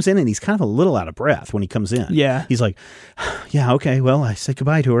 Because he comes in and he's kind of a little out of breath when he comes in. Yeah. He's like, yeah, okay, well, I said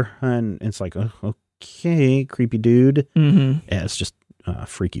goodbye to her. And it's like, oh, okay, creepy dude. Yeah, it's just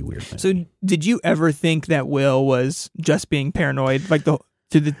freaky weird thing. So did you ever think that Will was just being paranoid, like the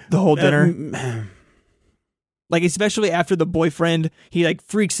whole dinner? Like, especially after the boyfriend, he like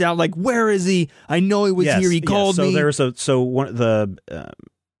freaks out, like, where is he? I know he was here. He called me. So one of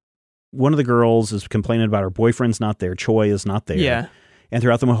the girls is complaining about her boyfriend's not there. Choi is not there. Yeah. And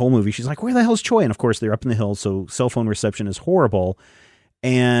throughout the whole movie, she's like, where the hell's Choi? And of course, they're up in the hills, so cell phone reception is horrible.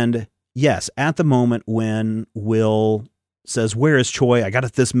 And yes, at the moment when Will says, where is Choi? I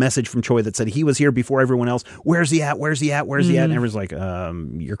got this message from Choi that said he was here before everyone else. Where's he at? Where's he at? Where's he at? And everyone's like,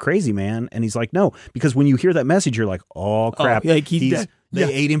 you're crazy, man. And he's like, no, because when you hear that message, you're like, oh crap. Like they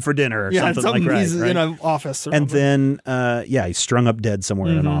ate him for dinner or something like that. He's in an office. And then, he's strung up dead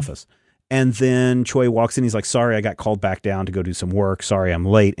somewhere in an office. And then Choi walks in. He's like, sorry, I got called back down to go do some work. Sorry, I'm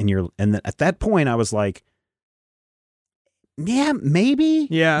late. And then at that point I was like, yeah, maybe.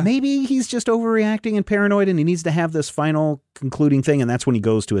 Yeah. Maybe he's just overreacting and paranoid and he needs to have this final concluding thing. And that's when he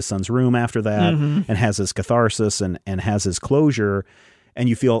goes to his son's room after that and has his catharsis and has his closure. and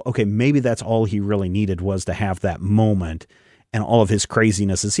you feel, okay, maybe that's all he really needed was to have that moment, and all of his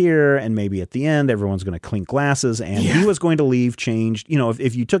craziness is here, and maybe at the end everyone's going to clink glasses, and he was going to leave changed. You know,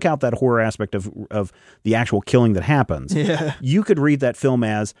 if you took out that horror aspect of the actual killing that happens, you could read that film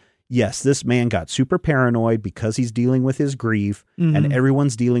as, yes, this man got super paranoid because he's dealing with his grief, and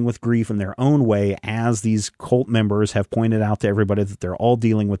everyone's dealing with grief in their own way, as these cult members have pointed out to everybody that they're all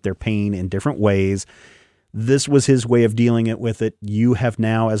dealing with their pain in different ways. This was his way of dealing with it. You have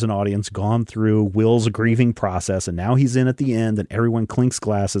now, as an audience, gone through Will's grieving process, and now he's in at the end, and everyone clinks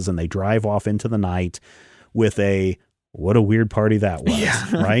glasses, and they drive off into the night with a, what a weird party that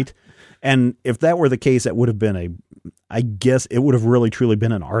was, right? And if that were the case, that would have been I guess it would have really truly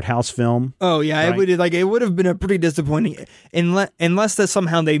been an art house film. Oh yeah, right? It would have been a pretty disappointing, unless that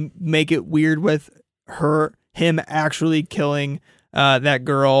somehow they make it weird with him actually killing that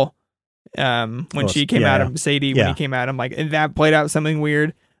girl when she came at him, Sadie, when he came at him, like, and that played out something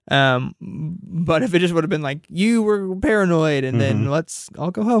weird. But if it just would have been like, you were paranoid, and then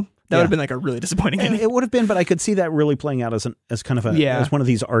I'll go home. That would have been like a really disappointing ending. It would have been, but I could see that really playing out as kind of as one of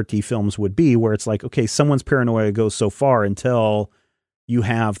these arty films would be, where it's like, okay, someone's paranoia goes so far until you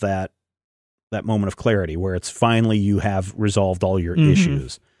have that moment of clarity where it's finally you have resolved all your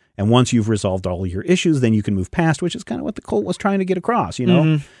issues. And once you've resolved all your issues, then you can move past, which is kind of what the cult was trying to get across, you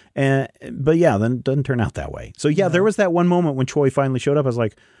know? But yeah, then it doesn't turn out that way. So yeah, there was that one moment when Choi finally showed up. I was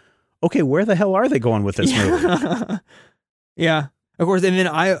like, okay, where the hell are they going with this movie? Yeah. Of course, and then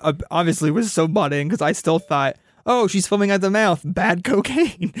I obviously was so bought in because I still thought, oh, she's foaming at the mouth, bad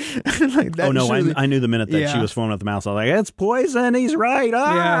cocaine. Like that. Oh no, I knew the minute that she was foaming at the mouth. I was like, it's poison. He's right.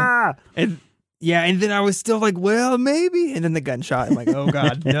 Ah. Yeah. And then I was still like, well, maybe. And then the gunshot. I'm like, oh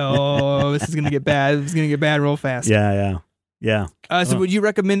God, no, this is gonna get bad. It's gonna get bad real fast. Yeah. So would you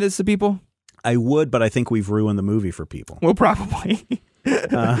recommend this to people? I would, but I think we've ruined the movie for people. Well, probably.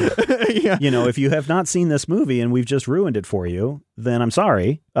 You know, if you have not seen this movie and we've just ruined it for you, then I'm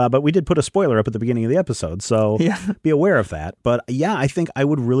sorry. But we did put a spoiler up at the beginning of the episode, so be aware of that. But yeah, I think I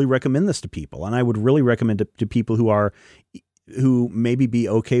would really recommend this to people, and I would really recommend it to people who maybe be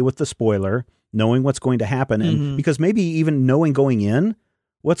okay with the spoiler, knowing what's going to happen, and because maybe even knowing going in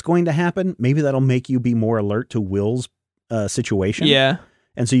what's going to happen, maybe that'll make you be more alert to Will's situation. Yeah.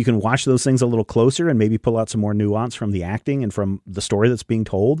 And so you can watch those things a little closer and maybe pull out some more nuance from the acting and from the story that's being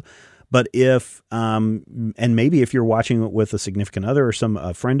told. But if, and maybe if you're watching it with a significant other or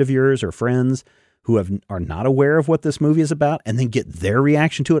some friend of yours or friends who are not aware of what this movie is about, and then get their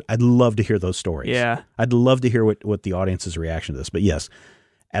reaction to it, I'd love to hear those stories. Yeah. I'd love to hear what the audience's reaction to this. But yes,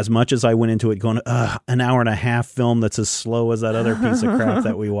 as much as I went into it going, an hour and a half film that's as slow as that other piece of crap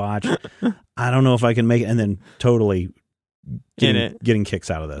that we watched, I don't know if I can make it. And then totally getting kicks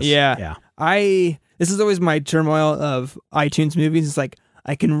out of this. Yeah. This is always my turmoil of iTunes movies. It's like,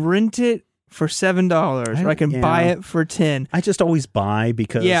 I can rent it for $7 or I can buy it for $10. I just always buy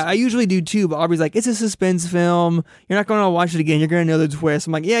because... Yeah, I usually do too, but Aubrey's like, it's a suspense film. You're not going to watch it again. You're going to know the twist.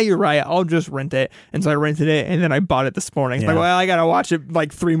 I'm like, yeah, you're right. I'll just rent it. And so I rented it, and then I bought it this morning. It's like, well, I got to watch it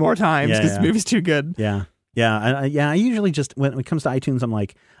like 3 more times because the movie's too good. Yeah. I usually just, when it comes to iTunes, I'm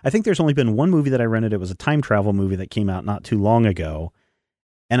like, I think there's only been one movie that I rented. It was a time travel movie that came out not too long ago.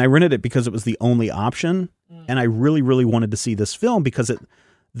 And I rented it because it was the only option. And I really, really wanted to see this film because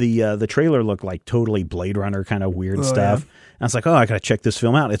the trailer looked like totally Blade Runner kind of weird stuff. Yeah. And I was like, I got to check this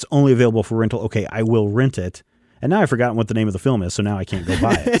film out. It's only available for rental. Okay, I will rent it. And now I've forgotten what the name of the film is, so now I can't go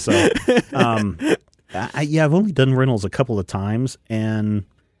buy it. So, I've only done rentals a couple of times, and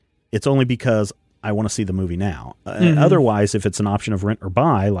it's only because I want to see the movie now. Otherwise, if it's an option of rent or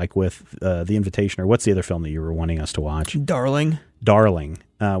buy, like with The Invitation, or what's the other film that you were wanting us to watch? Darling,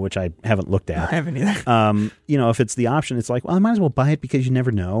 which I haven't looked at. I haven't either. If it's the option, it's like, well, I might as well buy it because you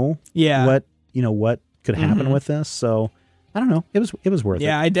never know. What could happen with this. So I don't know. It was worth it.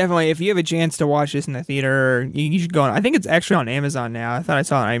 Yeah, I definitely. If you have a chance to watch this in the theater, you should go on. I think it's actually on Amazon now. I thought I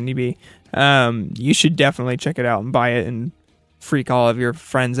saw it on IMDb. You should definitely check it out and buy it and freak all of your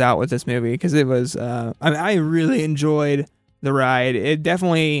friends out with this movie because it was. I really enjoyed the ride. It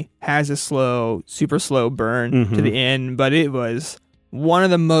definitely has a super slow burn to the end, but it was one of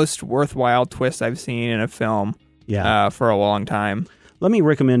the most worthwhile twists I've seen in a film. For a long time. Let me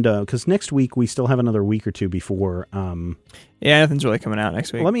recommend, because next week we still have another week or two before. Nothing's really coming out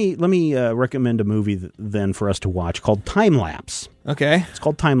next week. Let me recommend a movie then for us to watch called Time Lapse. Okay. It's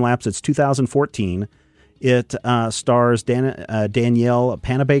called Time Lapse. It's 2014. It stars Danielle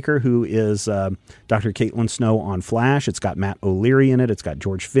Panabaker, who is Dr. Caitlin Snow on Flash. It's got Matt O'Leary in it. It's got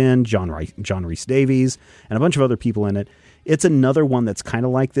George Finn, John Rhys Davies, and a bunch of other people in it. It's another one that's kind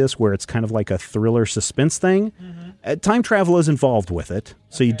of like this, where it's kind of like a thriller suspense thing. Mm-hmm. Time travel is involved with it,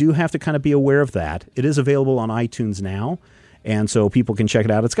 so you do have to kind of be aware of that. It is available on iTunes now, and so people can check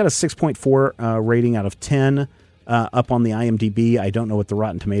it out. It's got a 6.4 rating out of 10 up on the IMDb. I don't know what the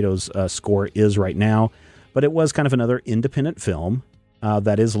Rotten Tomatoes score is right now. But it was kind of another independent film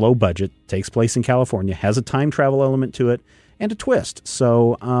that is low budget, takes place in California, has a time travel element to it, and a twist.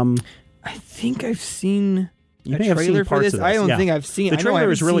 So I think I've seen a trailer for this. I don't think I've seen it. The trailer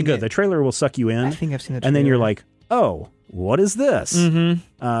is really good. The trailer will suck you in. I think I've seen the trailer. And then you're like, oh, what is this?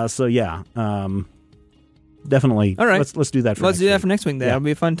 Mm-hmm. So yeah, definitely. All right. Let's do that for next week. Let's do that for next week. That'll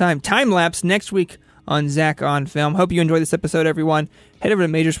be a fun time. Time lapse next week on Zach on Film. Hope you enjoyed this episode, everyone. Head over to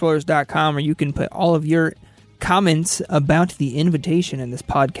Majorspoilers.com where you can put all of your comments about the invitation in this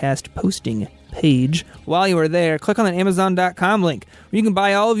podcast posting page. While you are there, click on that Amazon.com link where you can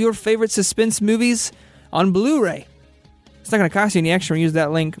buy all of your favorite suspense movies on Blu-ray. It's not going to cost you any extra to use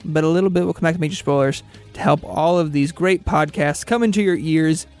that link, but a little bit will come back to Major Spoilers to help all of these great podcasts come into your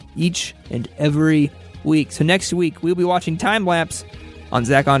ears each and every week. So next week, we'll be watching Time Lapse on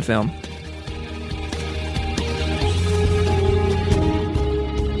Zach on Film.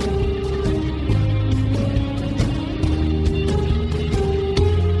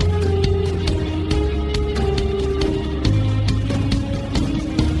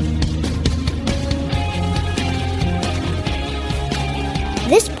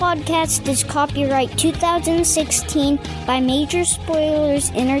 This podcast is copyright 2016 by Major Spoilers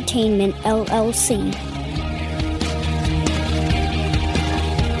Entertainment, LLC.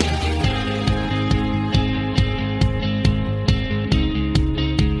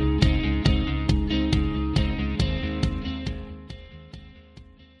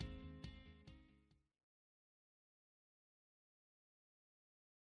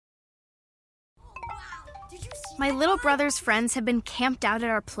 My little brother's friends have been camped out at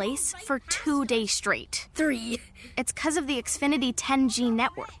our place for 2 days straight. 3. It's because of the Xfinity 10G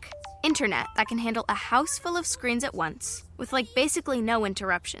network. Internet that can handle a house full of screens at once, with basically no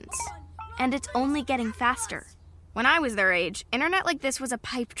interruptions. And it's only getting faster. When I was their age, internet like this was a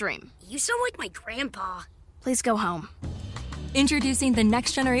pipe dream. You sound like my grandpa. Please go home. Introducing the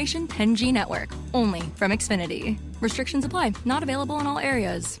next generation 10G network, only from Xfinity. Restrictions apply, not available in all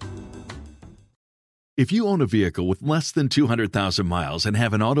areas. If you own a vehicle with less than 200,000 miles and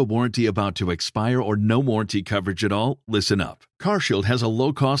have an auto warranty about to expire or no warranty coverage at all, listen up. CarShield has a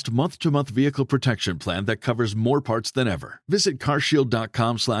low-cost month-to-month vehicle protection plan that covers more parts than ever. Visit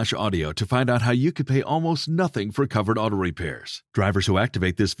carshield.com/audio to find out how you could pay almost nothing for covered auto repairs. Drivers who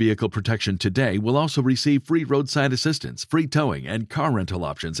activate this vehicle protection today will also receive free roadside assistance, free towing, and car rental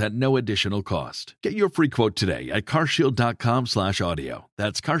options at no additional cost. Get your free quote today at carshield.com/audio.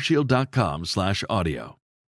 That's carshield.com/audio.